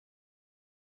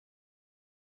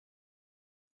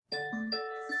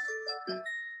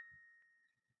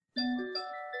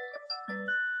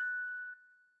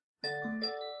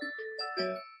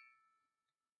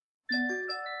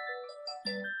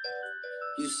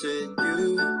said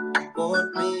you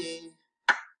want me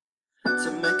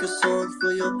to make a song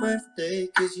for your birthday,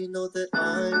 cause you know that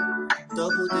I'm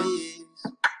double D's.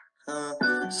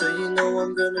 So you know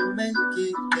I'm gonna make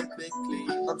it quickly.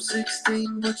 I'm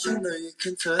 16, but you know you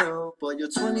can tell. But you're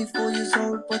 24 years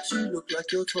old, but you look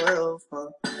like you're 12,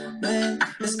 Man,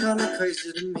 it's kinda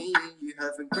crazy to me. You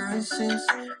haven't grown since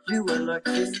you were like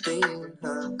 15,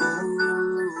 Ooh.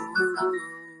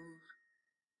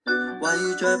 Why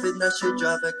you driving that shit?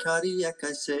 Drive a cardiac,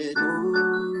 I said,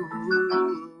 ooh.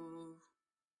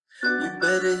 You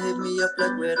better hit me up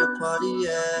like where the party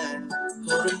at.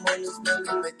 Hold them on this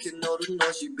money, making all the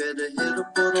noise. You better hit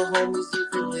up all the homies,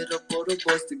 even hit up all the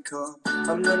boys to come.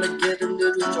 I'm gonna get a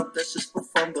little drunk, that's just for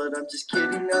fun, but I'm just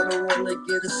kidding, I don't wanna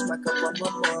get a smack up on my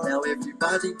mom. Now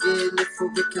everybody get lit for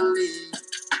Rikki-Lee.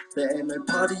 There ain't no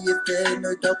party if there ain't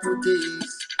no double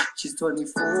D's. She's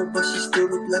 24, but she still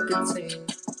look like a teen.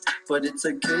 But it's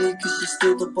okay, cause she's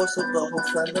still the boss of the whole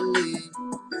family.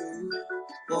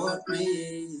 You want me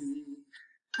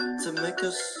to make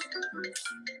us...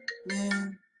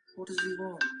 Man, what does he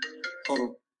want? Hold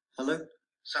on. Hello?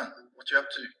 Son, what you up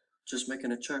to? Just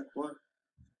making a track, what?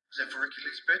 Is that for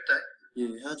Rikki-Lee's birthday?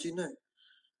 Yeah, how'd you know?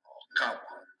 Oh, come on.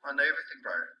 I know everything,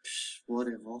 bro. Psh,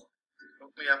 whatever.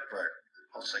 Hook me up, bro.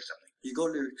 I'll say something. You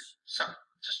got lyrics? Son,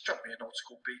 just drop me an old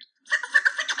school beat.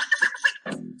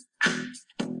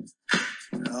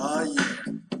 Ah, yeah.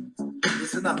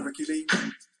 Listen up, Rikki-Lee.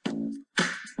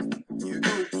 Here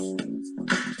goes.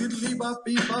 Skiddly bop,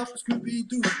 bebop,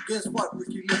 Scooby-Doo. Guess what,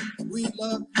 Rikki-Lee? We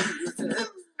love you. It's a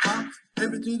hip-hop,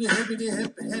 heavy to the heavy,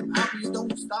 hip-hop. You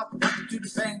don't stop, rock to the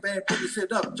bang, bang, boogie,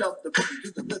 sit up, jump the boogie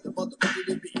to the rhythm of the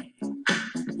boogie beat.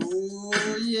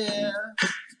 Oh, yeah.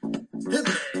 Hit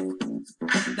me.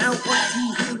 Now what you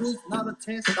hear is not a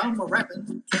test. I'm a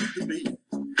rapping to the beat.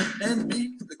 And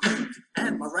be the groove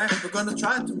and my rap, we're gonna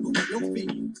try to move your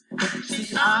feet.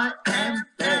 See, I am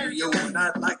Daddy-O, and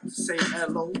I'd like to say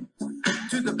hello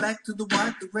to the black, to the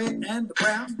white, the red, and the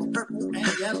brown, the purple,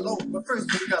 and yellow. But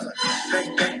first we gotta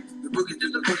bang, bang, the boogie to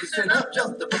the boogie, sit up,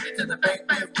 jump the boogie to the bang,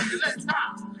 bang, boogie, let's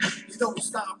rock. You don't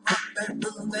stop, rock that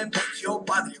rhythm that makes your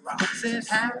body rock. Said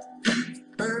happy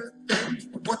birthday,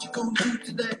 what you gonna do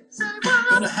today?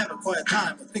 Gonna have a quiet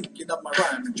time of thinking of my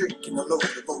rhyme and drinking a load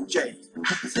of OJ.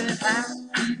 Said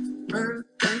happy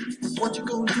birthday, what you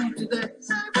gonna do today?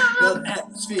 Got an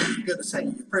atmosphere, you gotta say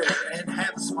your prayer and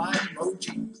have a smile emoji.